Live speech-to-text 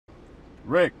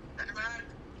Rick, Hey, man.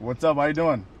 what's up? How you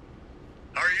doing?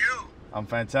 How are you? I'm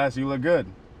fantastic. You look good.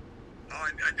 Oh,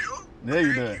 I do? Yeah,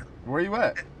 you do. Where you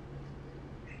at?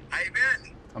 How you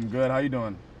been? I'm good. How you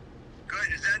doing?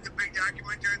 Good. Is that the big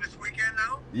documentary this weekend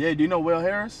now? Yeah, do you know Will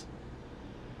Harris?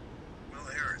 Will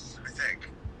Harris, I think.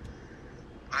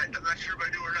 I'm not sure if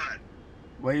I do or not.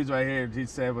 Well, he's right here. He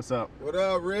said, what's up? What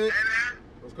up, Rick? Hey, man.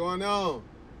 What's going on?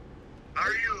 How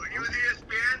are you? You with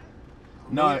ESPN?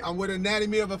 No, I'm with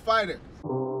Anatomy of a Fighter.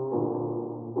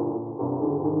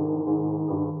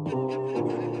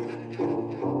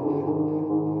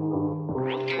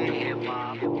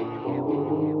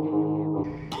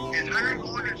 Is Harry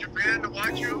going to Japan to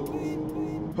watch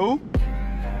you? who?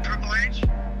 Triple H?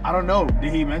 I don't know.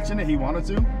 Did he mention it? He wanted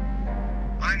to?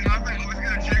 I was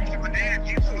going to text him a day if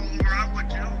he's going over. I would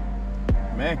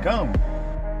too. Man, come.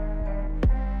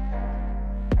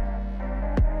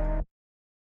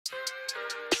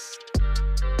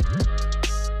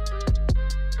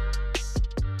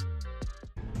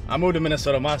 I moved to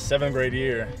Minnesota my 7th grade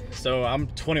year, so I'm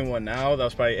 21 now. That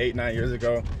was probably 8-9 years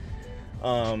ago.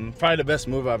 Probably the best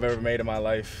move I've ever made in my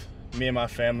life. Me and my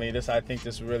family, I think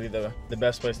this is really the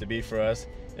best place to be for us.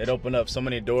 It opened up so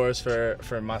many doors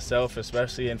for myself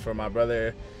especially, and for my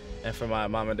brother, and for my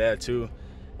mom and dad too.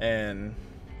 And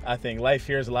I think life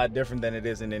here is a lot different than it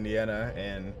is in Indiana,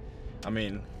 and I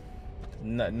mean,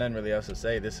 nothing really else to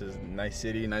say. This is a nice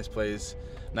city, nice place,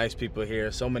 nice people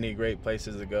here, so many great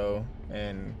places to go,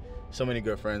 and so many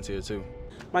good friends here too.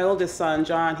 My oldest son,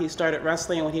 John, he started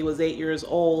wrestling when he was 8 years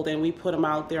old, and we put him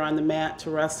out there on the mat to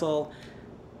wrestle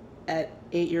at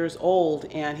 8 years old,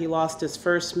 and he lost his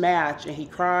first match, and he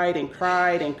cried and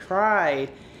cried and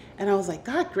cried. And I was like,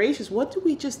 God gracious, what did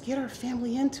we just get our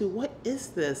family into? What is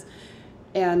this?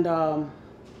 And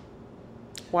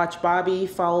watch Bobby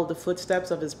follow the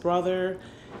footsteps of his brother,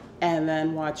 and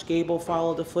then watch Gable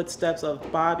follow the footsteps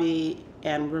of Bobby,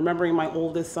 and remembering my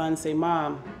oldest son say,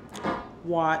 Mom,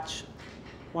 watch,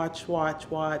 watch, watch,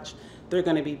 watch. They're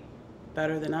gonna be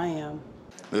better than I am.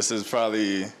 This is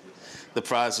probably the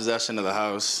prized possession of the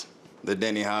house, the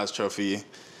Dan Hodge Trophy.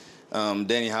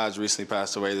 Dan Hodge recently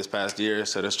passed away this past year,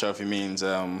 so this trophy means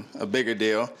a bigger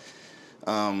deal.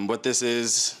 What this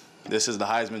is the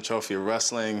Heisman Trophy of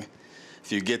wrestling.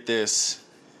 If you get this,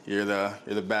 you're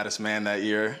the baddest man that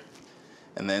year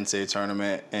in the NCAA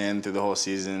tournament and through the whole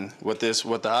season. What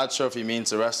the Hodge Trophy means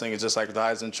to wrestling is just like the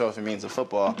Heisman Trophy means to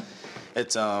football.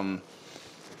 It's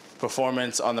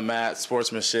performance on the mat,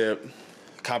 sportsmanship,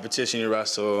 competition you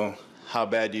wrestle, how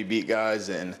bad you beat guys,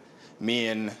 and me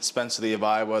and Spencer Lee of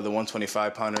Iowa, the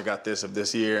 125-pounder, got this of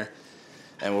this year,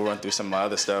 and we'll run through some of my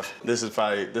other stuff. This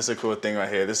is a cool thing right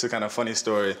here. This is a kind of funny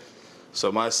story.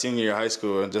 So my senior year of high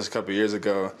school, just a couple years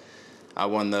ago, I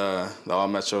won the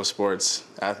All-Metro Sports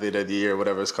Athlete of the Year,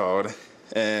 whatever it's called.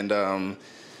 And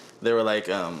they were like,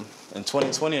 in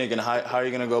 2020, how are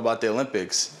you gonna go about the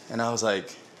Olympics? And I was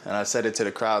like, and I said it to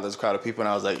the crowd, there's a crowd of people, and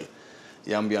I was like,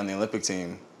 yeah, I'm gonna be on the Olympic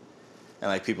team. And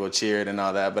like people cheered and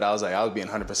all that, but I was like, I was being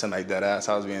 100% like dead ass,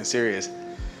 I was being serious.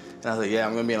 And I was like, yeah,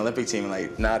 I'm gonna be on the Olympic team. And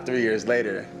like, not 3 years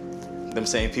later, them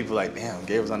same people like, damn,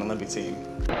 Gable's on the Olympic team.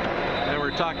 And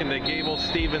we're talking to Gable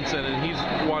Steveson, and he's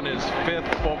won his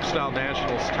 5th folk style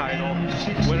nationals title,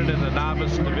 winning in the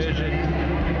novice division,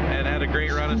 and had a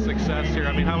great run of success here.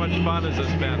 I mean, how much fun has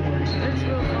this been? It's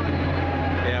real fun.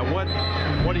 Yeah,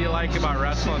 what do you like about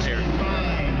wrestling here?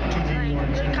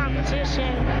 Like, good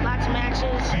competition, lots of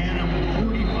matches.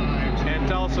 And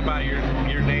tell us about your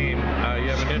name. You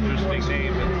have an interesting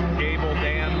name. It's Gable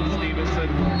Dan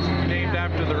Steveson, named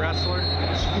after the wrestler.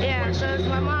 Yeah, so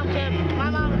my mom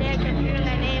and dad kept hearing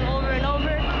that name over and over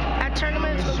at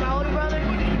tournaments with my older brother.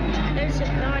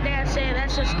 And my dad said,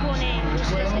 that's just a cool name. This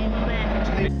is his name,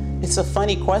 man. It's a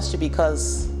funny question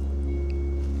because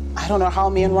I don't know how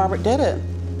me and Robert did it.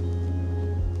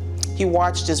 He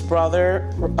watched his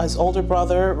older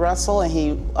brother wrestle, and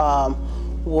he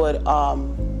would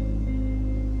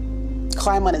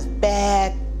climb on his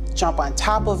back, jump on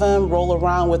top of him, roll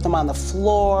around with him on the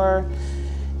floor.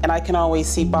 And I can always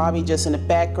see Bobby just in the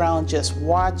background, just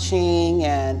watching,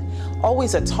 and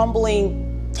always a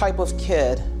tumbling type of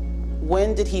kid.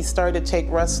 When did he start to take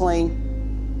wrestling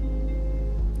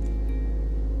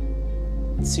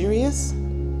serious?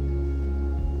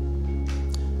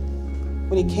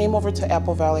 When he came over to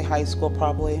Apple Valley High School,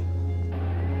 probably.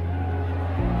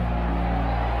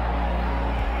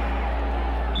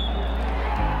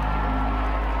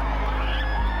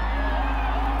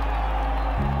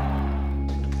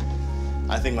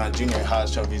 I think my junior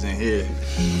Hodge Trophy's in here.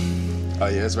 Oh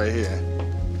yeah, it's right here.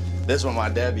 This one my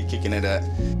dad be kicking it at.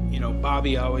 You know,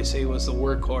 Bobby, I always say, was the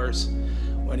workhorse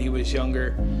when he was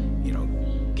younger. You know,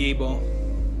 Gable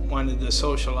wanted to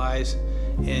socialize,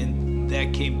 and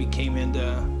that became into,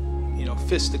 you know,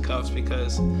 fisticuffs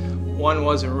because one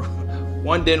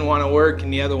didn't want to work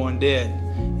and the other one did.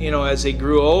 You know, as they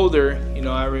grew older, you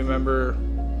know, I remember,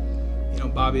 you know,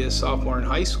 Bobby, a sophomore in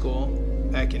high school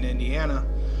back in Indiana,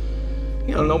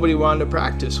 you know, nobody wanted to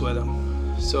practice with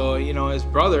him. So, you know, his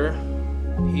brother,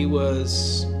 he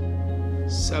was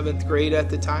 7th grade at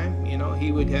the time, you know,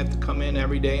 he would have to come in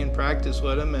every day and practice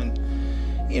with him. And,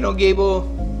 you know, Gable,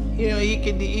 you know,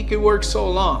 he could work so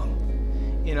long.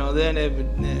 You know, then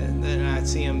I'd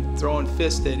see him throwing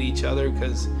fists at each other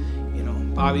because, you know,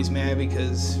 Bobby's mad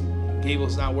because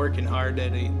Gable's not working hard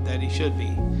that he should be.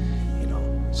 You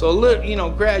know, so a little, you know,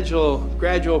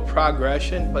 gradual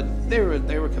progression, but they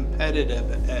were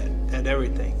competitive at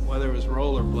everything, whether it was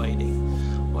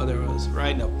rollerblading, whether it was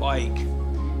riding a bike,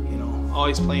 you know,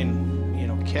 always playing, you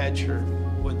know, catch or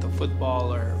with the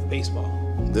football or baseball.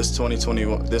 This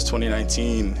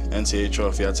 2019 NCAA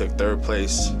trophy, I took 3rd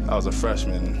place. I was a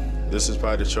freshman. This is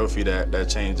probably the trophy that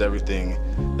changed everything,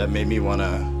 that made me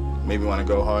wanna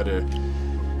go harder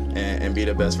and be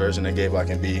the best version of Gable I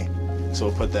can be. So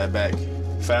we'll put that back.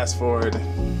 Fast forward,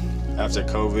 after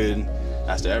COVID,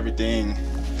 after everything,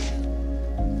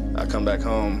 I come back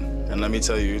home, and let me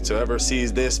tell you, to whoever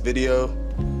sees this video,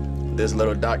 this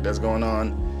little doc that's going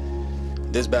on,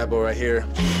 this bad boy right here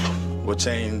will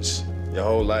change your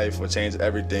whole life, will change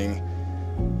everything.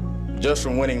 Just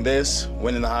from winning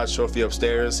the Hodge Trophy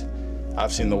upstairs,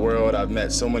 I've seen the world, I've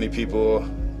met so many people,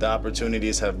 the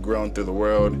opportunities have grown through the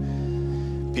world.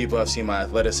 People have seen my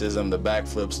athleticism, the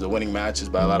backflips, the winning matches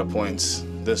by a lot of points.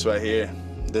 This right here,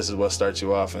 this is what starts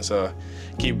you off, and so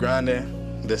keep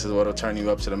grinding. This is what will turn you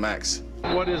up to the max.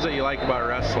 What is it you like about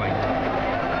wrestling?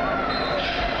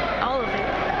 All of it.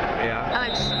 Yeah?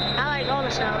 I like all the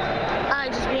stuff. I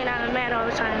like just being on the mat all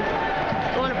the time.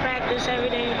 Going to practice every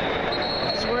day,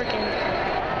 just working.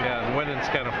 Yeah, and winning's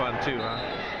kind of fun too, huh?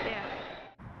 Yeah.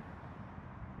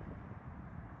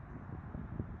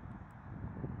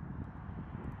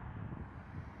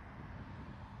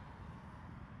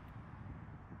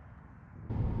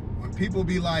 When people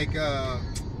be like,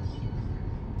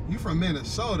 you from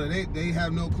Minnesota, they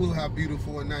have no clue how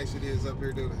beautiful and nice it is up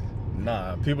here, do they?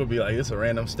 Nah, people be like, it's a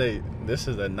random state. This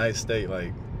is a nice state,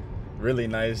 like really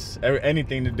nice.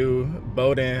 Anything to do,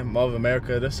 boating, Mall of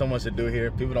America, there's so much to do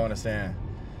here. People don't understand.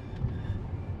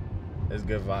 It's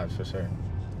good vibes for sure.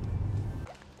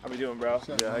 How we doing, bro?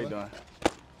 Yeah, how you doing?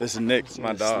 This is Nick,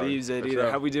 my dog. Sleeves it either.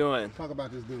 How we doing? Talk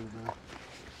about this dude, man.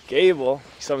 Gable,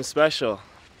 he's something special.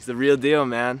 He's the real deal,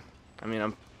 man. I mean,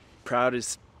 I'm proud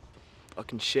as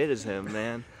fucking shit as him,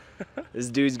 man. This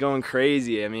dude's going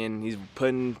crazy. I mean, he's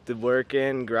putting the work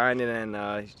in, grinding,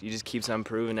 and he just keeps on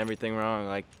proving everything wrong.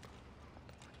 Like,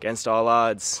 against all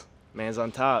odds, man's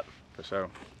on top. For sure.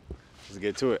 Let's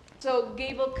get to it. So,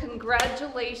 Gable,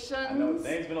 congratulations. I know,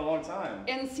 it's been a long time.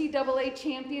 NCAA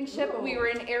championship. We were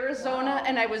in Arizona,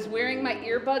 and I was wearing my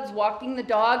earbuds, walking the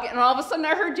dog, and all of a sudden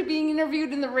I heard you being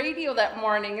interviewed in the radio that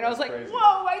morning, and I was like, crazy.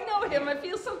 whoa, I know him. I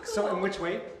feel so cool. So, in which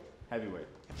weight? Heavyweight.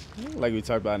 Like we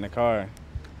talked about in the car,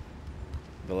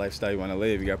 the lifestyle you want to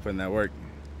live, you got to put in that work.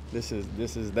 This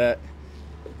is that.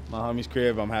 My homie's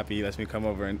crib. I'm happy he lets me come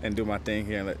over and do my thing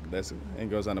here, and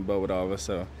goes on the boat with all of us.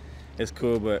 So it's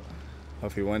cool, but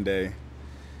hopefully one day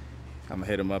I'm gonna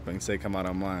hit him up and say come out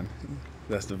on mine.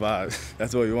 That's the vibe.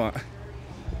 That's what we want.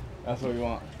 That's what we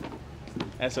want.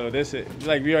 And so this is,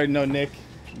 like, we already know Nick,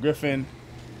 Griffin,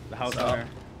 the house owner,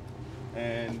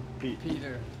 and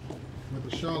Peter. With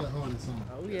the Charlotte Hornets on.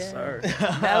 Oh yeah. Yes, sir.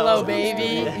 Hello,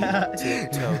 baby.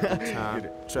 Tiptoe time.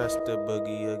 Trust the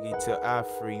boogie oogie till I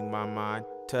free my mind.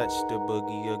 Touch the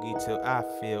boogie oogie till I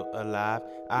feel alive.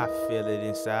 I feel it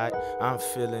inside. I'm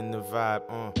feeling the vibe.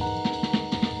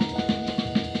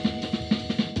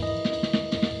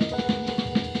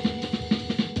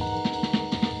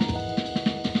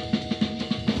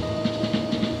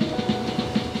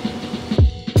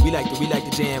 We like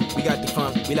to jam, we got the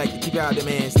funk, we like to keep our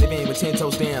demands, living with 10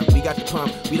 toes down, we got the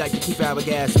pump, we like to keep our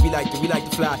gas, we like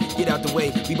to fly, get out the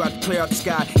way, we about to clear out the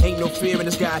sky, ain't no fear in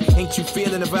the sky, ain't you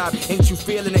feeling the vibe, ain't you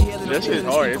feeling the healing? That shit's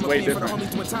hard, it's way different,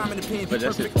 but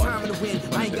that shit's fun.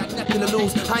 I ain't got nothing to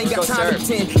lose, I ain't got time to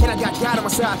pretend, and I got God on my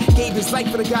side, gave his life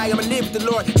for the guy, I'ma live with the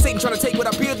Lord, Satan trying to take what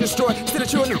I build and destroy, instead of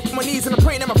children on my knees and I'm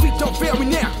praying that my feet don't fail me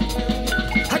now.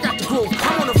 I got the groove,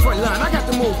 I'm on the front line, I got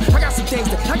the move, I got some things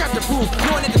that I got to prove,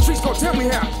 knowing that the streets gon' tell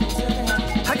me how.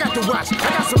 I got the watch,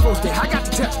 I got some post there, I got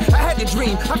the touch, I had the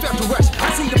dream, I felt the rush, I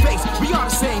see the bass, we all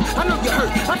the same, I know you're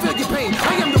hurt, I feel your pain,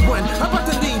 I am the one, I'm about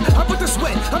to lead, I'm about to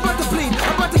sweat, I'm about to bleed,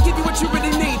 I'm about to give you what you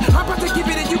really need, I'm about to give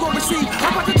it and you gon' receive,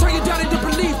 I'm about to turn you down and to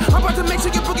believe, I'm about to make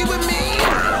sure you boogie with me.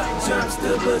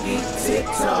 the boogie,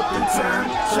 tip-toe through time.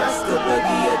 Trust the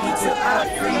boogie-oogie till I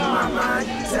free my mind.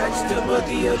 Touch the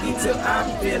boogie-oogie till I'm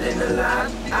feeling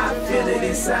alive. I feel it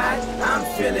inside, I'm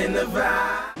feeling the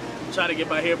vibe. Try to get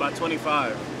by here by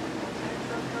 25.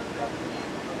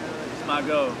 It's my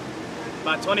goal.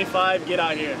 By 25, get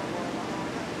out here.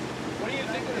 What are you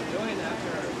thinking of doing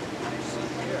after this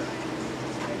year?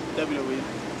 WWE.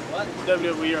 What?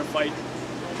 WWE or fight.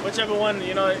 Whichever one,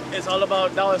 you know, it's all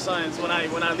about dollar signs when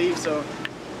I leave, so.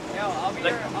 Yo,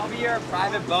 I'll be your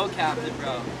private boat captain,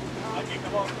 bro. Okay,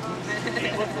 come on.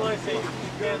 What Floyd say?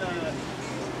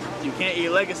 You can't eat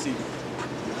legacy.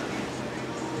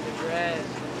 Bread.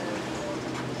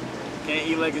 Can't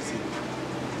eat legacy.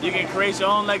 You can create your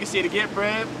own legacy to get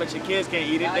bread, but your kids can't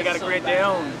eat it. They gotta create their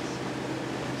own.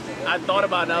 I thought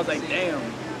about it and I was like, damn.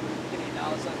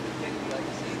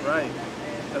 Right.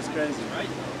 That's crazy.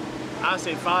 I'd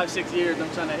say 5-6 years I'm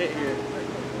trying to hit here.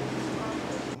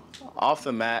 Off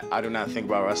the mat, I do not think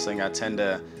about wrestling. I tend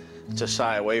to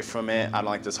shy away from it. I don't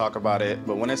like to talk about it.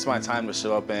 But when it's my time to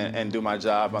show up and do my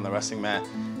job on the wrestling mat,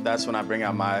 that's when I bring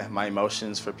out my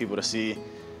emotions for people to see.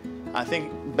 I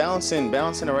think balancing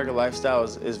a regular lifestyle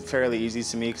is fairly easy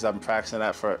to me because I've been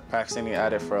practicing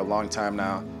at it for a long time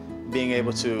now. Being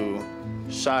able to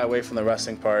shy away from the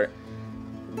wrestling part,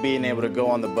 being able to go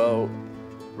on the boat,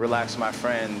 relax with my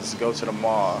friends, go to the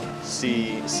mall,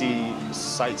 see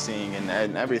sightseeing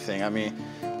and everything. I mean,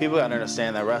 people gotta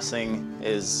understand that wrestling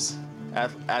is,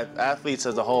 athletes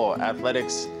as a whole,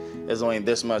 athletics is only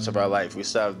this much of our life. We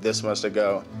still have this much to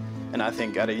go. And I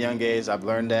think at a young age, I've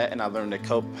learned that, and I've learned to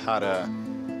cope how to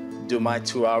do my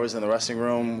 2 hours in the wrestling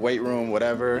room, weight room,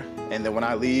 whatever. And then when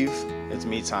I leave, it's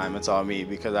me time, it's all me,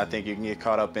 because I think you can get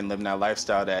caught up in living that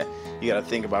lifestyle that you gotta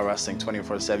think about wrestling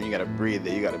 24/7, you gotta breathe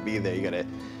it, you gotta be there, you gotta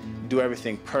do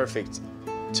everything perfect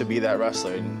to be that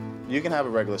wrestler. And you can have a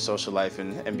regular social life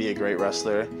and be a great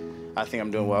wrestler. I think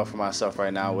I'm doing well for myself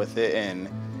right now with it, and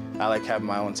I like having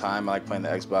my own time. I like playing the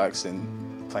Xbox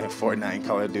and playing Fortnite and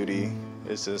Call of Duty.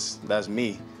 It's just, that's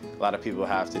me. A lot of people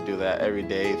have to do that every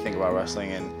day, think about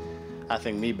wrestling, and I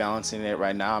think me balancing it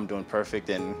right now, I'm doing perfect,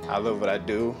 and I love what I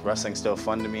do. Wrestling's still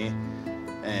fun to me,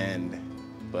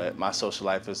 but my social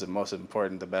life is the most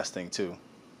important, the best thing too.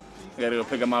 I gotta go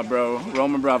pick up my bro,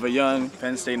 Roman Bravo Young,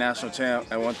 Penn State National Champ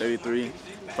at 133,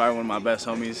 probably one of my best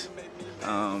homies.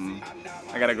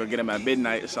 I gotta go get him at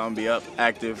midnight, so I'm gonna be up,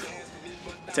 active,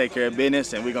 take care of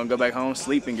business, and we're gonna go back home,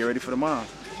 sleep, and get ready for tomorrow.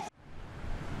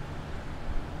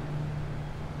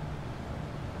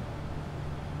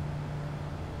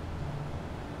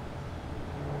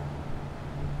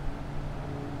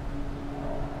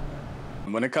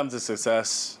 When it comes to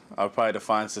success, I'll probably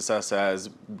define success as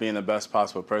being the best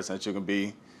possible person that you can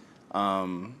be,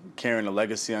 carrying a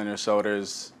legacy on your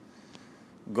shoulders,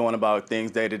 going about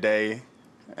things day to day,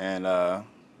 and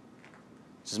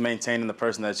just maintaining the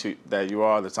person that you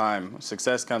are all the time.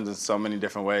 Success comes in so many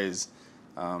different ways.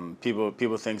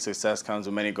 People think success comes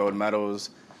with many gold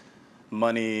medals,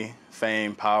 money,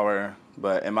 fame, power.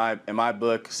 But in my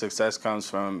book, success comes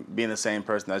from being the same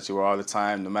person that you are all the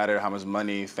time, no matter how much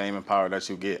money, fame, and power that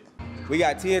you get. We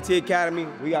got TNT Academy,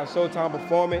 we got Showtime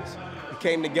Performance. We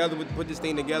came together, put this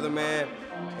thing together, man,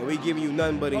 and we giving you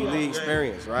nothing but an elite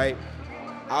experience, right?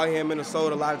 Out here in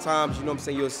Minnesota, a lot of times, you know what I'm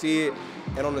saying, you'll see it,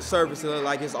 and on the surface, it looks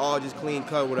like it's all just clean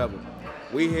cut, whatever.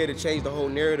 We here to change the whole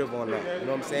narrative on that, you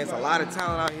know what I'm saying? It's a lot of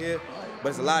talent out here, but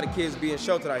it's a lot of kids being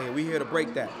sheltered out here. We here to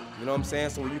break that, you know what I'm saying?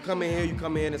 So when you come in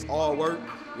here, it's all work,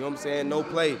 you know what I'm saying, no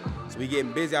play. So we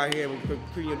getting busy out here, and we're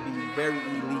continuing to be very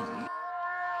elite.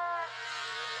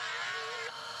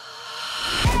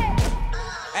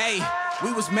 Hey,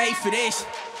 we was made for this.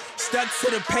 Stuck to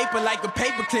the paper like a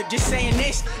paperclip, just saying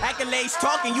this. Accolades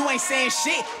talking, you ain't saying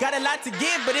shit. Got a lot to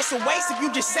give, but it's a waste if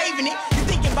you just saving it. You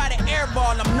thinking about an air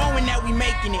ball, I'm knowing that we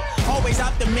making it. Always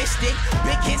optimistic,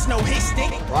 big hits, no hit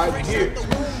stick. Right here.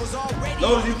 As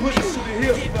long as you push it to the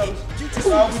hill, fellas. That's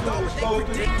all we do is slow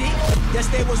through. Yes,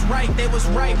 they was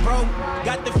right, bro.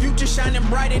 Got the future shining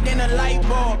brighter than a light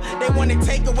bulb. They wanna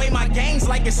take away my games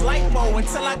like it's lipo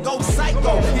until I go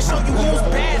psycho and show you who's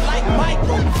bad like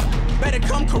Michael. Better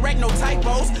come correct, no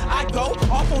typos. I go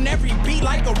off on every beat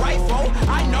like a rifle.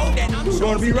 I know that I'm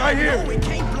gonna be right here. It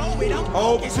can't blow it.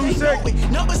 Oh, 2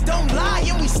 seconds. Numbers don't lie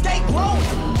and we stay growing.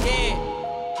 Yeah,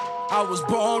 I was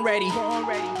born ready.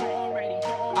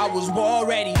 I was war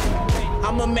ready.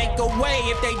 I'ma make a way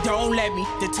if they don't let me.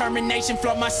 Determination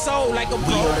flood my soul like a boat.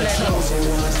 We are the chosen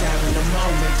ones, having the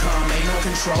moment come. Ain't no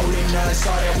controlling us,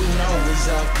 all that we know is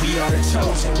up. We are the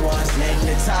chosen ones, letting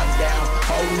the top down.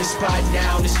 Holding the spot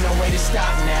down, there's no way to stop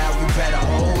now. You better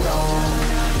hold on.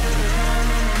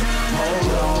 Hold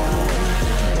on.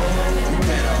 You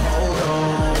better hold on.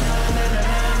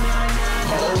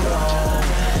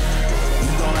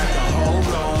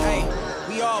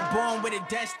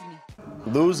 destiny.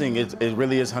 Losing, it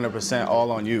really is 100%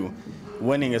 all on you.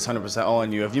 Winning is 100% all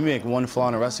on you. If you make one flaw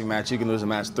in a wrestling match, you can lose a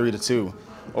match 3-2,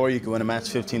 or you can win a match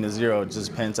 15-0. It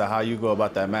just depends on how you go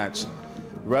about that match.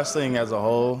 Wrestling as a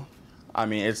whole, I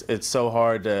mean, it's so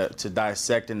hard to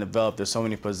dissect and develop. There's so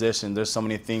many positions. There's so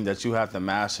many things that you have to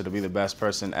master to be the best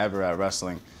person ever at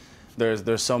wrestling.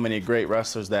 There's so many great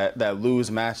wrestlers that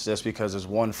lose matches just because there's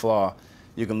one flaw.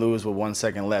 You can lose with 1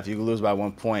 second left. You can lose by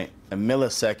 1 point, a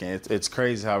millisecond. It's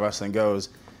crazy how wrestling goes.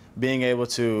 Being able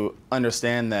to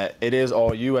understand that it is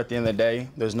all you at the end of the day.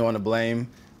 There's no one to blame.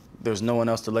 There's no one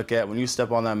else to look at. When you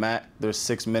step on that mat, there's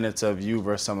 6 minutes of you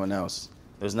versus someone else.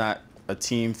 There's not a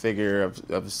team figure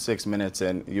of 6 minutes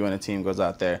and you and a team goes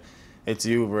out there. It's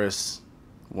you versus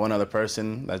one other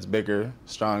person that's bigger,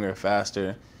 stronger,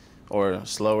 faster, or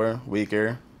slower,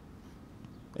 weaker.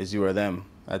 It's you or them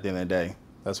at the end of the day.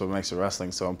 That's what makes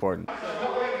wrestling so important. Touchdown.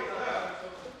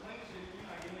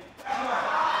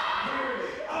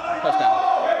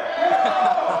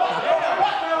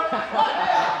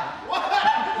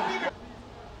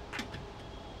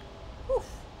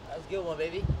 That was a good one,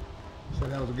 baby. So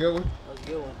that was a good one? That was a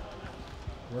good one.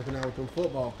 Working out with them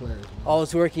football players.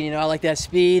 Always working, you know, I like that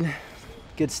speed.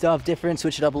 Good stuff, different,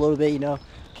 switch it up a little bit, you know.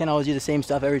 Can't always do the same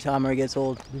stuff every time or it gets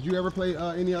old. Did you ever play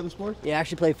any other sports? Yeah, I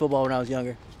actually played football when I was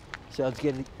younger. So it's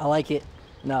good. I like it.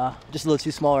 Nah, just a little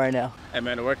too small right now. Hey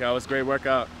man, the workout was a great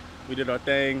workout. We did our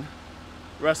thing.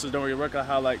 Wrestlers don't really work out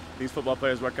how like these football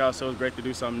players work out, so it was great to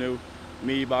do something new.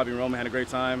 Me, Bobby, and Roman had a great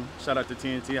time. Shout out to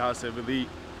TNT, House of Elite.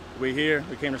 We're here,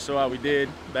 we came to show out, we did.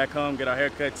 Back home, get our hair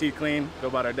cut, teeth clean, go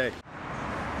about our day.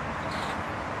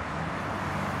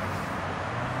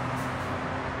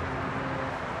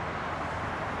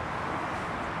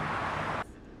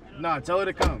 Nah, tell her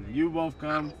to come. You both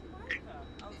come.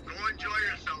 Go enjoy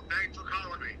yourself. Thanks for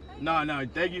calling me. No,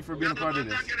 thank you for being a part of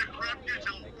this. I'm not gonna corrupt you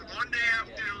till one day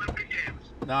after the Olympic Games.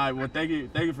 Nah, well, thank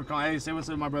you for calling. Hey, say what's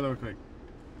up to my brother real quick.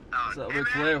 What's up, Ric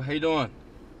Flair? How you doing?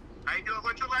 How you doing?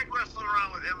 What's you like wrestling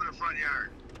around with him in the front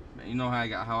yard? Man, you know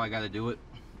how I got to do it.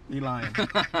 You lying. All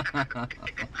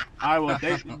right, well,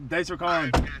 thanks for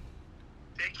calling. Right,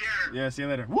 take care. Yeah, see you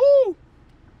later. Woo!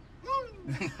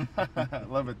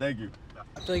 Love it, thank you.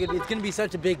 I feel like it's gonna be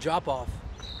such a big drop-off.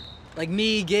 Like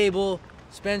me, Gable,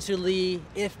 Spencer Lee,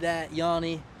 If That,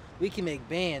 Yanni, we can make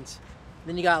bands.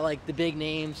 Then you got like the big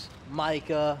names,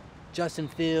 Micah, Justin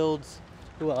Fields,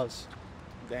 who else?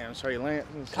 Damn, Trey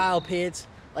Lance. Kyle Pitts.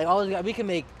 Like all those guys, we can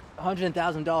make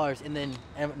 $100,000 and then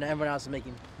everyone else is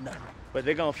making nothing. But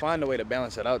they're gonna find a way to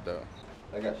balance it out though.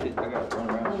 I got to run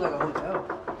around. It was like a hotel.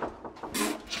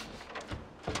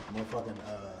 More fucking,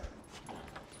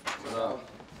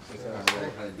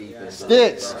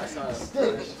 Sticks.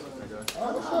 Sticks.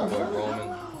 What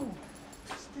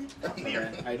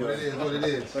it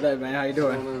is. What up, man? How you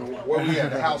doing? Where we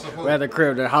at? The house of who? We're at the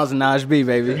crib, the house of Naj B,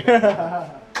 baby.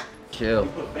 Chill.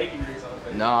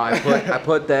 No, I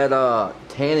put that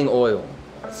tanning oil.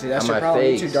 See, that's on your my problem.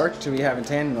 face. You're too dark to be having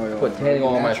tanning oil. Put tanning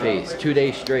oil on my face 2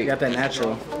 days straight. You got that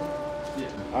natural.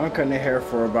 I've been cutting their hair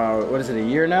for about, what is it, a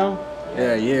year now?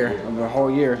 Yeah, a year, a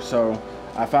whole year. So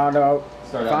I found out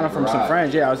from some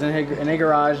friends. Yeah, I was in their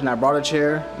garage and I brought a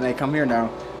chair and they come here now.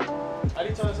 How do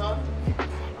you turn this on?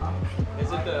 Is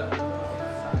it the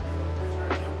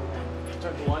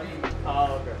turn to 1?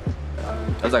 Oh, okay.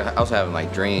 I was having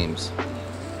like dreams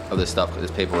of this stuff,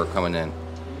 this paperwork coming in.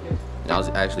 And I was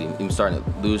actually even starting to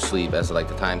lose sleep as like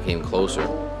the time came closer.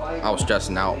 I was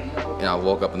stressing out, and I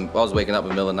woke up and I was waking up in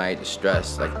the middle of the night,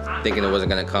 stressed, like thinking it wasn't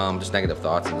gonna come, just negative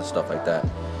thoughts and stuff like that.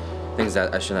 Things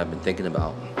that I shouldn't have been thinking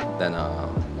about. Then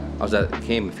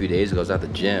came a few days ago. I was at the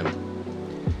gym,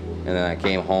 and then I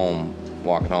came home,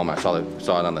 walking home. I saw it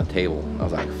on the table. I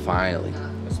was like, finally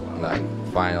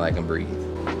I can breathe.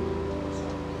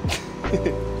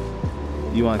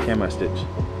 You on camera, Stitch?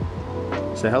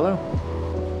 Say hello.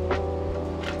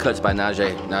 Cuts by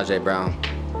Najee Brown.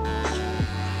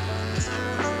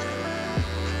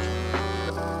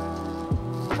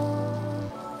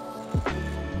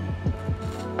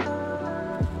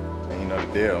 You know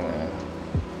the deal, man.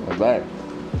 We're back.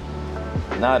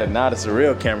 Now it's a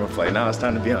real camera play. Now it's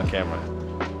time to be on camera.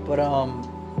 But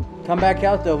come back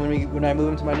out though when I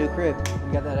move into my new crib.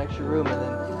 We got that extra room, and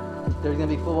then there's gonna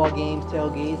be football games,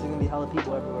 tailgates. There's gonna be hella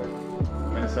people everywhere.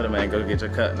 Minnesota man, go get your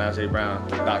cut.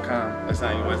 NajeeBrown.com. That's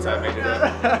not your website. Make it up.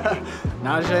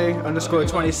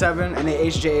 Najee_27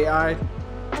 NAHJAI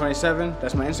 27.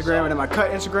 That's my Instagram, and then my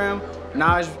cut Instagram.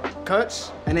 Naj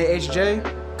Cuts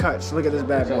NAHJ Cuts. Look at this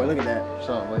bad boy. Look at that.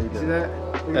 See that?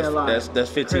 Look at that line. That's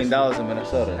 $15 in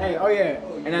Minnesota. Hey, oh yeah,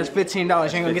 and that's $15. You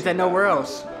ain't gonna get that nowhere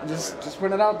else. Just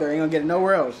put it out there. You ain't gonna get it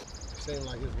nowhere else. Saying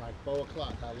like it's like 4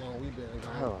 o'clock, how long we been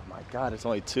going? Oh my God, it's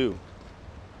only 2.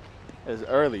 It's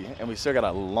early, and we still got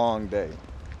a long day.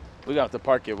 We got to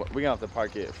park it. We got to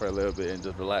park it for a little bit and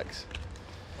just relax.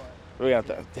 We got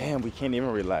to. Damn, we can't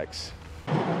even relax.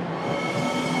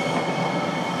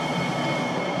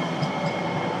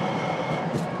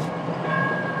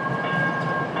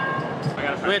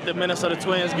 We're at the Minnesota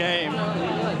Twins game.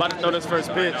 About to throw this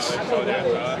first pitch.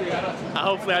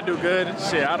 Hopefully I do good.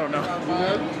 Shit, I don't know.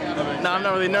 No, I'm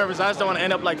not really nervous. I just don't want to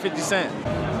end up like 50 Cent.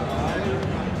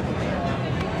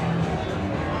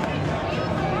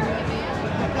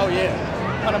 Oh yeah,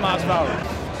 100 miles per hour.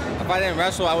 If I didn't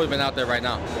wrestle, I would have been out there right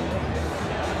now.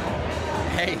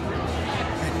 Hey.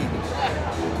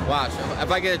 Watch,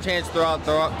 if I get a chance to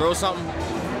throw something.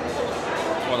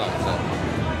 Hold on.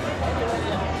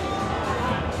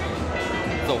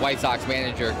 The White Sox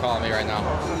manager calling me right now.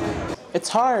 It's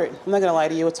hard. I'm not gonna lie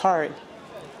to you. It's hard.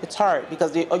 It's hard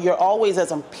because you're always,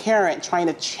 as a parent, trying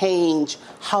to change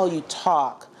how you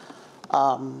talk.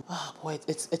 Oh boy,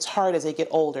 it's hard as they get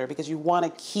older because you want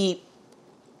to keep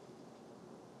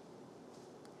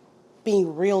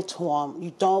being real to them.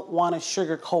 You don't want to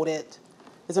sugarcoat it.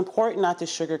 It's important not to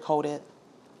sugarcoat it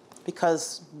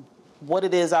because what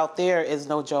it is out there is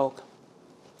no joke.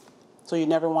 So you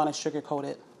never want to sugarcoat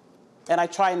it. And I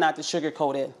try not to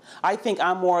sugarcoat it. I think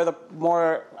I'm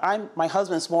my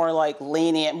husband's more like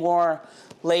lenient, more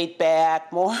laid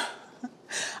back, more,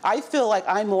 I feel like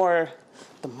I'm more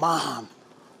the mom,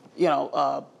 you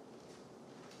know,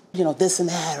 this and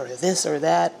that, or this or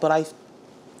that, but I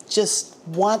just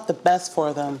want the best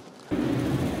for them.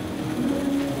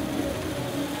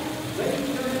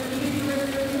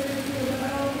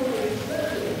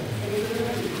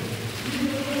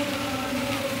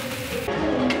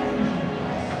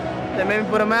 They made me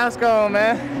put a mask on,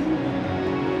 man.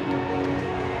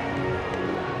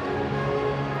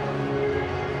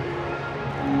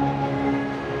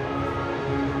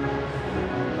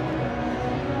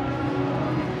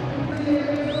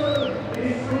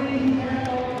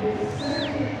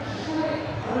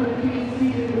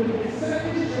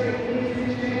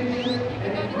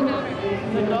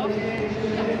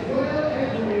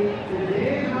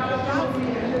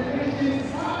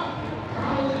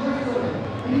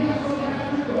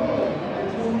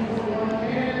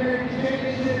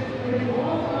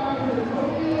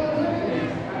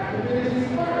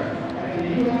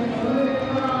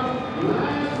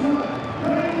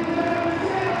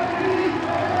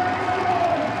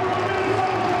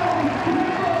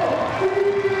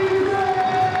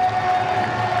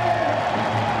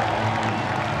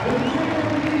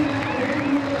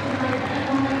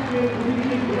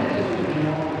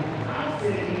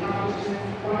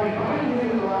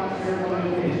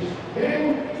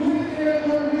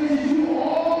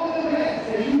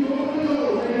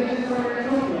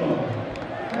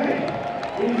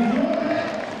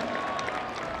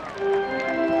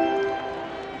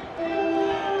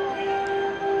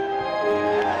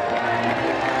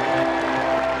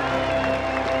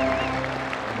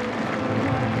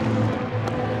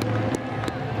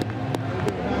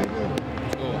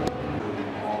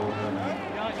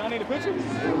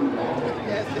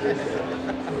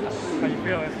 How you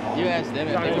feeling? You asked them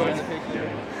if they wanted the picture.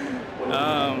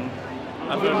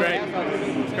 I feel great.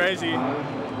 It's crazy.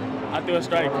 I threw a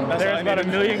strike. There's about a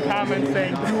million comments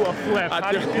saying do a flip.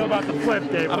 How do you feel about the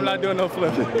flip, Gable? I'm not doing no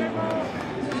flip.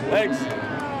 Thanks.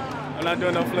 I'm not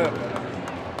doing no flip.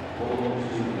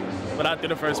 But I threw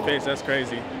the first pitch. That's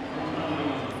crazy.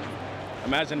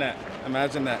 Imagine that.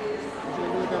 Imagine that.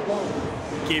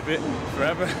 Keep it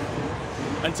forever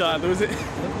until I lose it.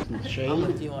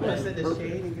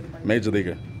 Major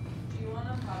leaguer. Do you want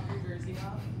to pop your jersey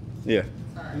off? Yeah.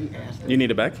 Sorry. You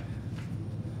need it back? I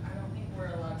don't think we're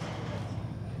allowed to.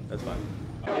 That's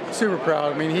fine. Super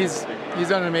proud. I mean, he's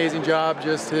done an amazing job.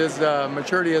 Just his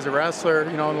maturity as a wrestler,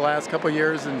 in the last couple of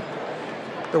years, and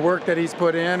the work that he's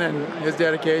put in, and his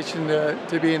dedication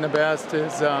to being the best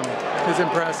is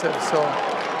impressive. So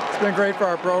it's been great for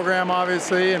our program,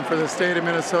 obviously, and for the state of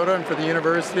Minnesota and for the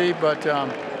university. But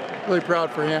really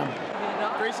proud for him.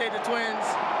 Appreciate the Twins.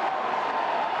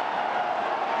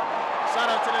 Shout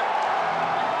out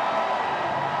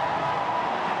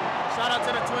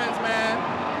to the Twins, man.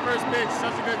 First pitch,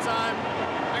 such a good time.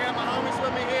 I got my homies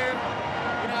with me here.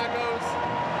 You know how it goes.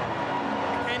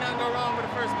 Can't nothing go wrong with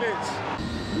the first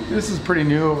pitch. This is pretty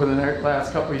new over the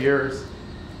last couple of years.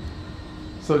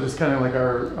 So just kind of like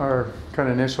our kind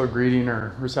of initial greeting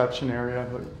or reception area.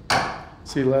 Like,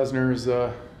 see Lesnar's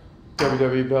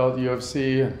WWE belt,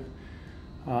 UFC,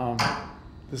 and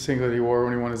the singlet he wore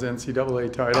when he won his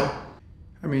NCAA title.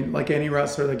 I mean, like any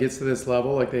wrestler that gets to this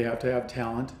level, like they have to have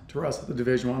talent to wrestle at the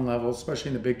Division I level, especially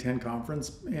in the Big Ten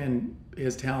Conference. And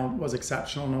his talent was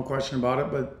exceptional, no question about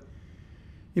it. But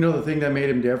you know, the thing that made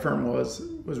him different was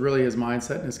really his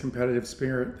mindset and his competitive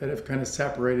spirit that have kind of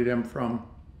separated him from,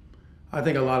 I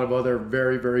think, a lot of other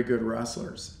very, very good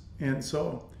wrestlers. And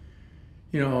so,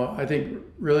 you know, I think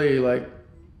really like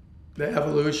the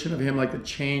evolution of him, like the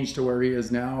change to where he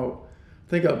is now, I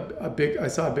think I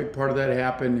saw a big part of that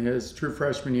happen his true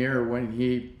freshman year when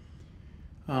he,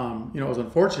 you know, it was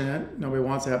unfortunate. Nobody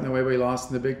wants to happen that way, but he lost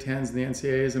in the Big Tens and the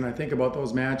NCAAs. And I think about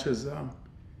those matches,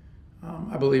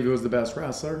 I believe he was the best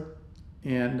wrestler,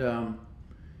 and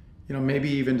you know, maybe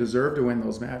even deserved to win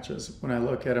those matches when I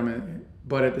look at him.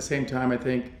 But at the same time, I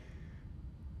think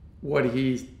what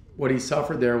he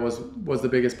suffered there was the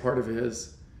biggest part of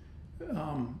his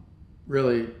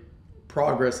really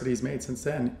progress that he's made since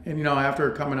then. And you know, after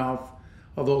coming off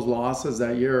of those losses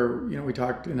that year, you know, we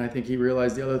talked, and I think he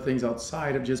realized the other things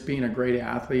outside of just being a great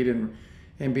athlete and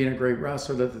being a great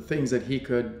wrestler, that the things that he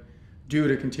could do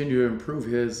to continue to improve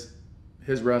his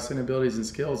wrestling abilities and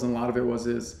skills, and a lot of it was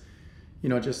his, you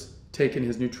know, just taking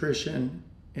his nutrition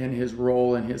and his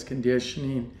role and his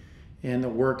conditioning and the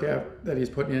work that he's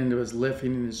putting into his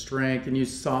lifting and his strength. And you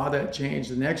saw that change.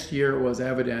 The next year it was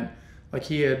evident, like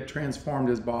he had transformed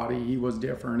his body. He was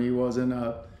different. He wasn't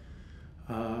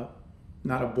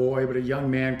not a boy, but a young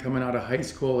man coming out of high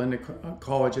school into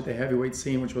college at the heavyweight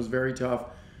scene, which was very tough.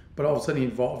 But all of a sudden he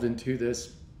evolved into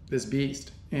this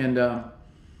beast. And a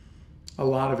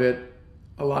lot of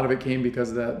it came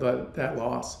because of that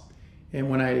loss. And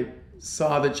when I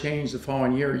saw the change the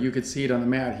following year, you could see it on the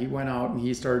mat. He went out and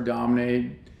he started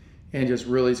dominating and just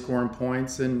really scoring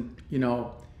points. And, you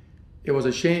know, it was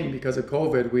a shame because of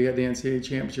COVID. We had the NCAA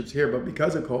championships here, but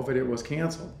because of COVID, it was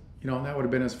canceled. You know, and that would have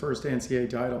been his first NCAA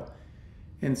title.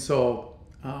 And so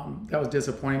that was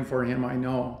disappointing for him, I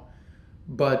know.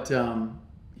 But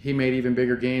he made even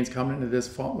bigger gains coming into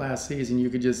this last season. You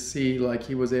could just see like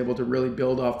he was able to really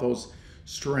build off those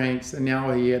strengths, and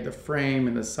now he had the frame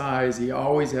and the size. He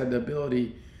always had the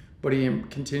ability, but he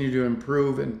continued to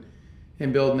improve and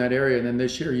build in that area. And then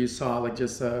this year you saw like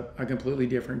just a completely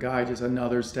different guy, just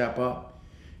another step up,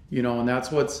 you know. And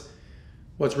that's what's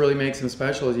really makes him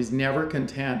special, is he's never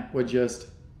content with just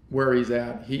where he's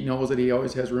at. He knows that he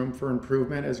always has room for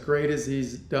improvement. As great as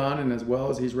he's done and as well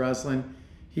as he's wrestling,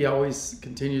 he always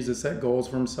continues to set goals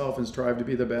for himself and strive to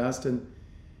be the best.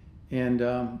 And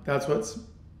that's what's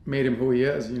made him who he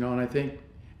is, you know. And I think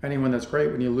anyone that's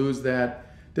great, when you lose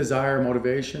that desire,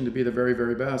 motivation to be the very,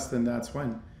 very best, then that's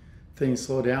when things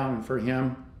slow down. And for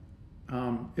him,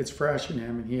 it's fresh in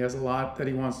him, and he has a lot that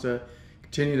he wants to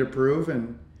continue to prove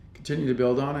and continue to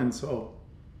build on, and so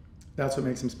that's what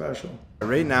makes him special.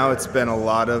 Right now it's been a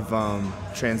lot of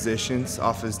transitions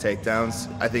off his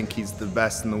takedowns. I think he's the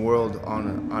best in the world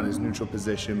on his neutral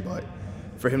position, but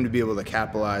for him to be able to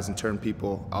capitalize and turn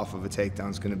people off of a takedown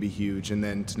is going to be huge, and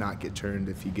then to not get turned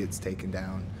if he gets taken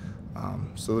down.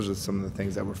 So those are some of the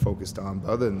things that we're focused on. But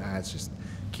other than that, it's just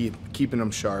keeping him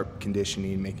sharp,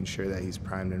 conditioning, making sure that he's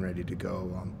primed and ready to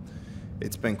go.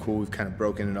 It's been cool. We've kind of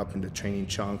broken it up into training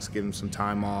chunks, give him some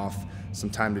time off, some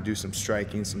time to do some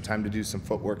striking, some time to do some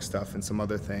footwork stuff and some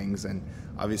other things, and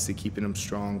obviously keeping him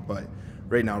strong. But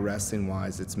right now,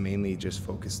 wrestling-wise, it's mainly just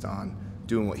focused on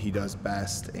doing what he does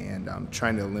best and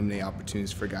trying to eliminate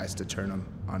opportunities for guys to turn him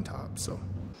on top. So,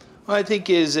 well, I think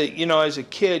is that, you know, as a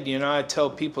kid, you know, I tell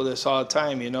people this all the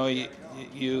time. You know,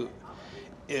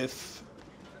 if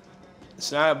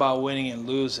it's not about winning and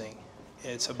losing,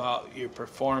 it's about your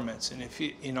performance. And if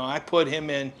you know, I put him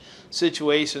in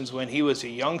situations when he was a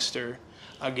youngster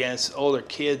against older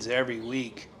kids every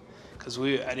week, because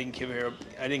I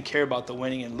didn't care about the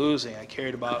winning and losing. I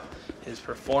cared about his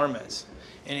performance.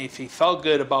 And if he felt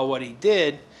good about what he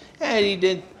did,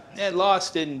 that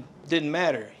loss didn't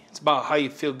matter. It's about how you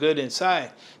feel good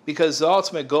inside. Because the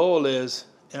ultimate goal is,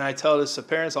 and I tell this to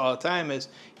parents all the time, is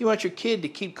you want your kid to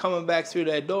keep coming back through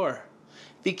that door.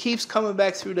 If he keeps coming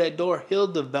back through that door, he'll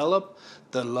develop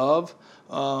the love,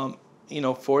 you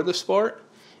know, for the sport.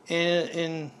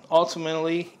 And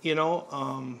ultimately, you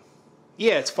know,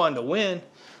 yeah, it's fun to win,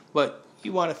 but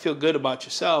you want to feel good about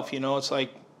yourself. You know, it's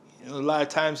like, a lot of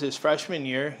times his freshman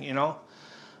year, you know,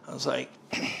 I was like,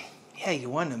 yeah, you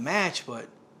won the match, but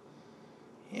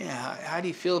yeah, how do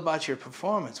you feel about your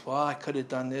performance? Well, I could have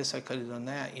done this, I could have done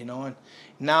that, you know. And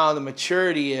now the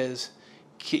maturity is,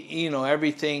 you know,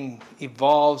 everything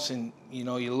evolves and, you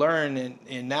know, you learn.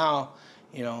 And now,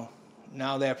 you know,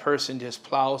 now that person just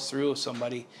plows through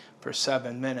somebody for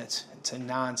 7 minutes. It's a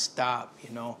nonstop, you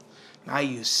know. Now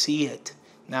you see it.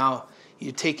 Now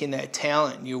you're taking that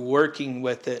talent and you're working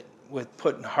with it with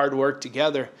putting hard work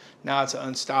together, now it's an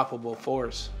unstoppable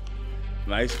force.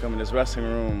 When I used to come in this wrestling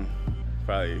room,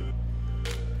 probably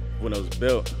when it was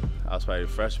built, I was probably a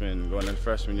freshman, going into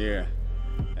freshman year,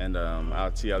 and I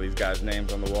would see all these guys'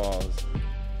 names on the walls.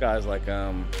 Guys like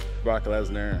Brock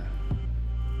Lesnar,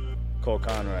 Cole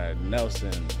Conrad,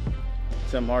 Nelson,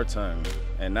 Tim Hartung,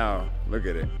 and now, look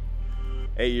at it.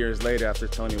 8 years later, after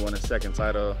Tony won his second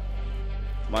title,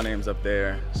 my name's up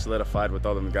there, solidified with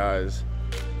all them guys,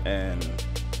 and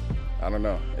I don't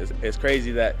know. It's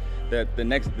crazy that the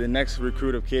next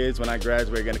recruit of kids when I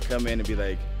graduate are gonna come in and be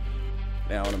like,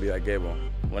 man, I want to be like Gable.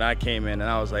 When I came in and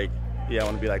I was like, yeah, I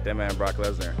want to be like that man, Brock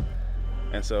Lesnar.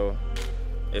 And so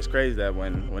it's crazy that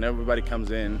when everybody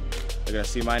comes in, they're gonna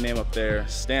see my name up there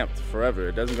stamped forever.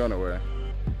 It doesn't go nowhere.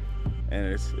 And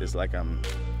it's like I'm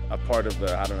a part of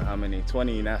the, I don't know how many,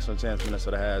 20 national champs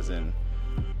Minnesota has, and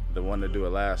the one to do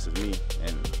it last is me,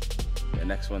 and the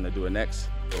next one to do it next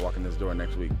will walk in this door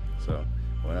next week. So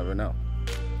we'll never know.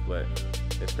 But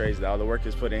it's crazy that all the work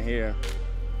is put in here.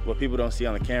 What people don't see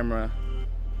on the camera,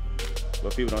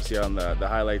 what people don't see on the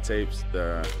highlight tapes,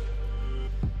 the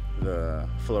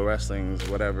Flow Wrestlings,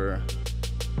 whatever,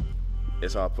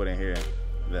 it's all put in here.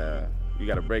 You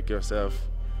gotta break yourself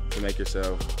to make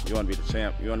yourself. You wanna be the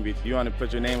champ. You wanna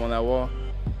put your name on that wall.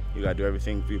 You gotta do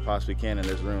everything you possibly can in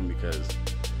this room, because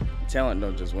talent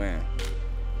don't just win.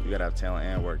 You gotta have talent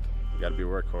and work. You gotta be a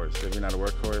workhorse. If you're not a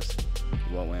workhorse,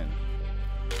 you won't win.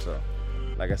 So,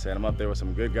 like I said, I'm up there with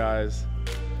some good guys.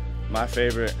 My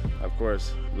favorite, of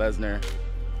course, Lesnar.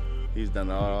 He's done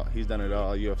it all. He's done it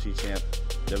all. UFC champ,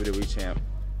 WWE champ,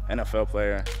 NFL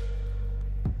player.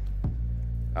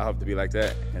 I hope to be like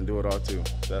that and do it all too.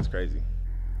 So that's crazy.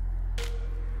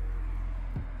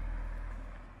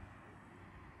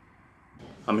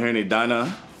 I'm here in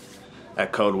Edina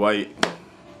at Code White.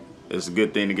 It's a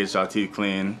good thing to get your teeth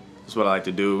clean. That's what I like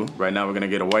to do. Right now we're gonna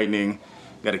get a whitening.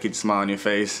 Gotta keep a smile on your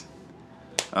face.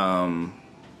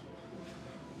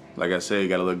 Like I said, you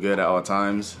gotta look good at all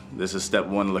times. This is step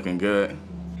one, looking good.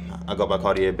 I go by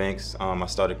Cartier Banks. I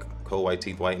started Code White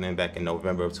Teeth Whitening back in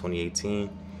November of 2018.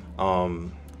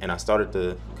 And I started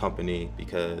the company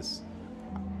because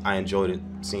I enjoyed it,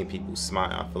 seeing people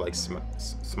smile. I feel like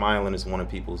smiling is one of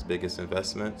people's biggest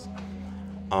investments.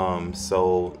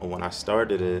 So when I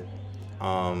started it,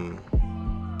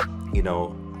 you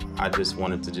know, I just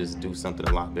wanted to just do something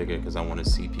a lot bigger because I want to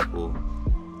see people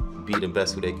be the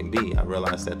best who they can be. I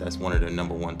realized that that's one of the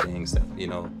 #1 things that, you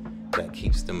know, that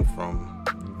keeps them from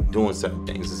doing certain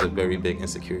things. It's a very big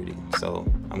insecurity. So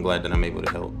I'm glad that I'm able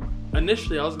to help.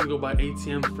 Initially, I was gonna go buy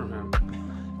ATMs from him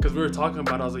because we were talking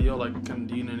about it. I was like, yo, like,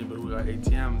 do you know anybody who got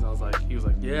ATMs? I was like, he was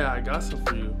like, yeah, I got some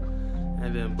for you.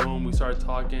 And then boom, we started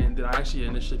talking. Then I actually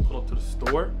initially pulled up to the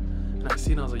store and I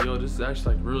seen, I was like, yo, this is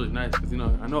actually like really nice, because, you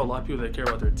know, I know a lot of people that care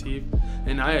about their teeth,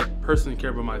 and I personally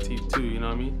care about my teeth too, you know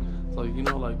what I mean? So, like, you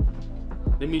know, like,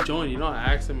 let me join, you know. I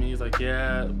asked him and he's like,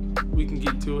 yeah, we can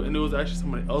get to it. And it was actually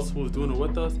somebody else who was doing it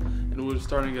with us, and we were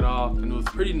starting it off, and it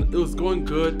was going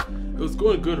good. It was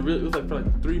going good, really. It was like for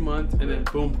like 3 months, and then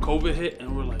boom, COVID hit,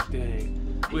 and we're like,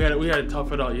 dang, we had to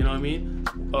tough it out, you know what I mean?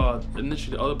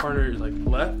 Initially the other partner like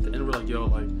left, and we're like, yo,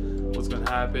 like, what's gonna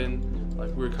happen?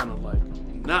 Like, we were kind of like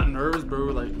not nervous, but we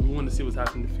were like, we want to see what's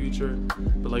happening in the future.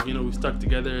 But like, you know, we stuck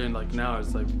together, and like now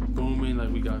it's like booming.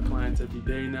 Like, we got clients every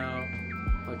day now.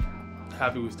 Like,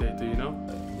 happy we stayed through, you know?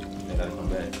 I gotta come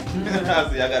back.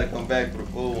 I gotta come back for the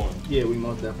full one. Yeah, we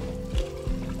most definitely.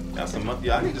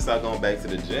 Y'all need to start going back to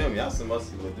the gym. Y'all some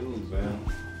muscular dudes, man.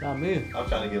 Not me. I'm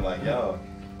trying to get like y'all.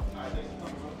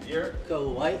 Go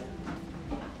White.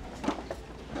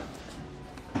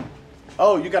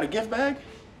 Oh, you got a gift bag?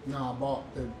 No, I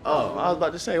bought the. Oh, I was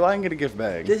about to say, well, I didn't get a gift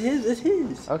bag. It's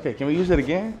his. Okay, can we use it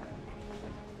again?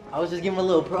 I was just giving a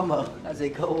little promo. I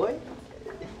said, go White.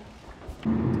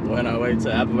 We're on our way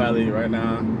to Apple Valley right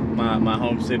now, my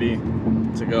home city,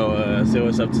 to go say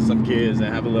what's up to some kids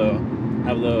and have a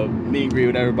little meet and greet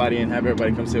with everybody, and have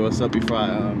everybody come say what's up before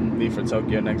I leave for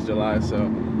Tokyo next July.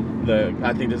 So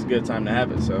I think this is a good time to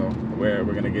have it. So we're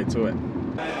gonna get to it.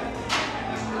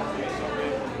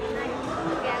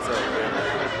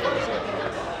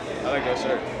 I like that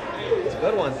shirt. It's a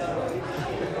good one.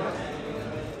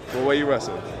 What weight you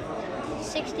wrestle?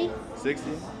 60.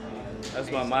 60? That's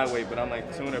about my weight, but I'm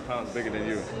like 200 pounds bigger than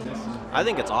you. I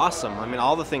think it's awesome. I mean,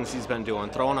 all the things he's been doing,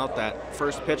 throwing out that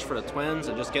first pitch for the Twins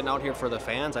and just getting out here for the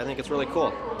fans, I think it's really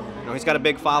cool. You know, he's got a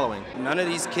big following. None of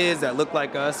these kids that look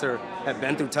like us or have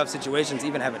been through tough situations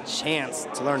even have a chance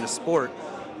to learn the sport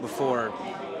before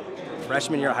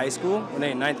freshman year of high school when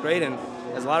they're in 9th grade, and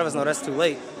as a lot of us know, that's too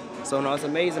late. So no, it's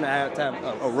amazing to have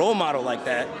a role model like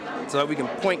that, so that we can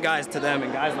point guys to them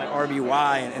and guys like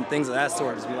RBY and things of that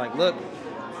sort. Just be like, look,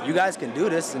 you guys can do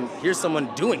this, and here's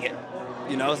someone doing it.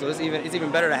 You know, so it's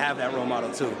even better to have that role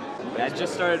model too. I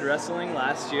just started wrestling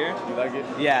last year. You like it?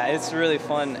 Yeah, it's really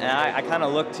fun, and I kind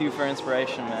of look to you for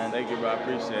inspiration, man. Thank you, bro. I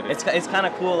appreciate it. It's kind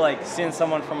of cool, like seeing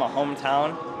someone from a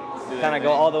hometown kind of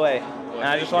go all the way. And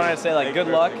I just wanted to say, like, good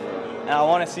luck, and I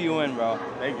want to see you win, bro.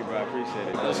 Thank you, bro. I appreciate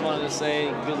it. I just wanted to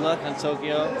say good luck on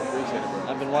Tokyo. Appreciate it, bro.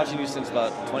 I've been watching you since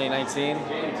about 2019,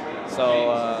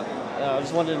 so I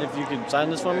was wondering if you could sign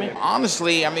this for me.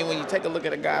 Honestly, I mean, when you take a look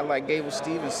at a guy like Gable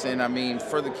Steveson, I mean,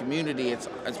 for the community, it's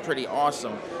pretty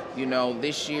awesome. You know,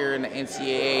 this year in the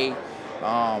NCAA,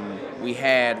 we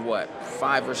had, what,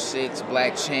 5 or 6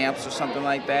 black champs or something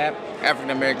like that.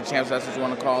 African-American champs, that's what you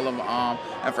want to call them.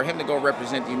 And for him to go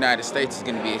represent the United States is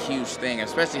going to be a huge thing,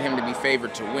 especially him to be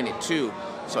favored to win it, too.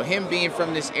 So him being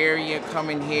from this area,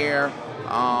 coming here,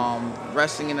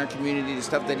 wrestling in our community, the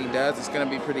stuff that he does, it's going to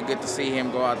be pretty good to see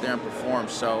him go out there and perform.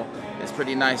 So it's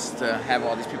pretty nice to have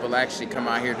all these people actually come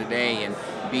out here today and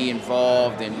be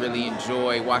involved and really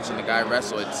enjoy watching the guy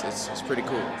wrestle. It's pretty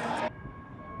cool.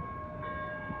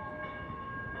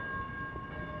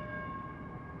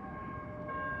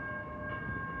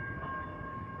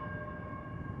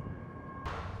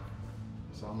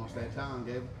 It's almost that time,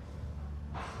 Gable.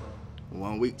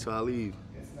 1 week till I leave.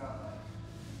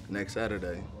 Next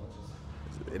Saturday.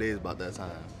 It is about that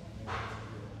time.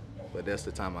 But that's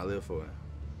the time I live for.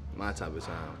 My type of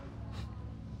time.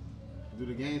 Do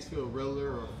the games feel realer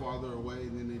or farther away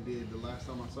than they did the last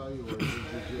time I saw you, or is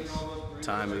it just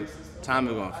Time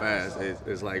is going fast.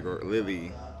 It's like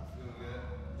literally,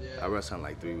 I wrestled in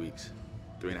like 3 weeks,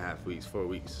 3.5 weeks, 4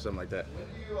 weeks, something like that.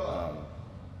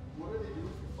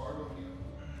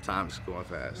 Time's going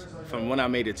fast. From when I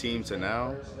made the team to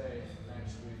now,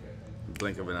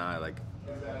 blink of an eye, like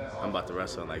I'm about to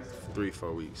wrestle in like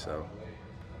 3-4 weeks. So,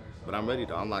 but I'm ready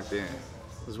though. I'm locked in.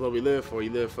 This is what we live for. You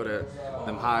live for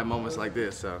them high moments like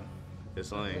this. So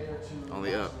it's only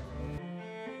up.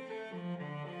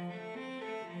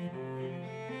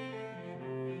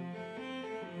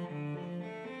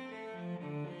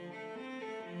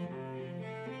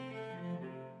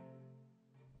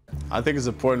 I think it's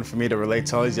important for me to relate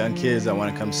to all these young kids that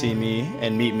want to come see me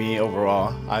and meet me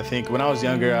overall. I think when I was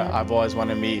younger, I've always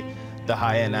wanted to meet the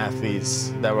high-end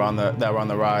athletes that were on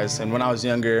the rise. And when I was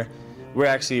younger, we're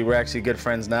actually good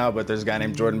friends now. But there's a guy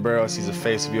named Jordan Burroughs. He's the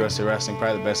face of USA Wrestling,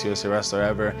 probably the best USA wrestler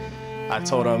ever. I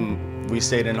told him we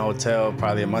stayed in a hotel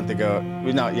probably a month ago.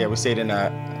 We stayed in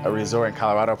a resort in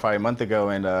Colorado probably a month ago,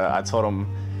 and I told him,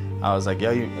 I was like,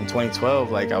 yo, in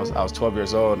 2012, like I was 12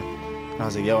 years old. And I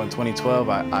was like, yo, in 2012,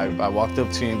 I walked up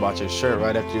to you and bought your shirt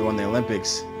right after you won the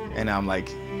Olympics. And I'm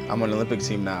like, I'm on the Olympic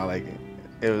team now. Like,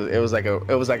 it was like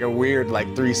a weird like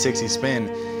 360 spin.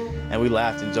 And we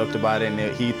laughed and joked about it,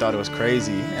 and he thought it was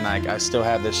crazy. And I still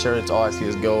have this shirt. It's all I see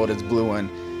is gold. It's blue,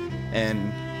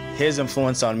 and his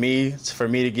influence on me, for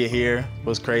me to get here,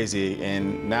 was crazy.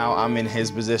 And now I'm in his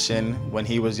position when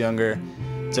he was younger.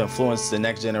 To influence the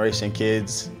next generation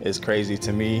kids is crazy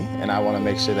to me, and I want to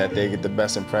make sure that they get the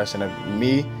best impression of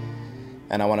me,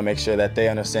 and I want to make sure that they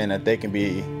understand that they can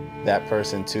be that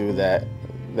person too that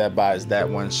buys that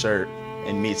one shirt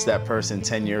and meets that person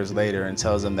 10 years later and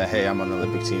tells them that, hey, I'm on the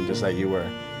Olympic team just like you were.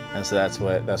 And so that's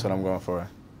what I'm going for.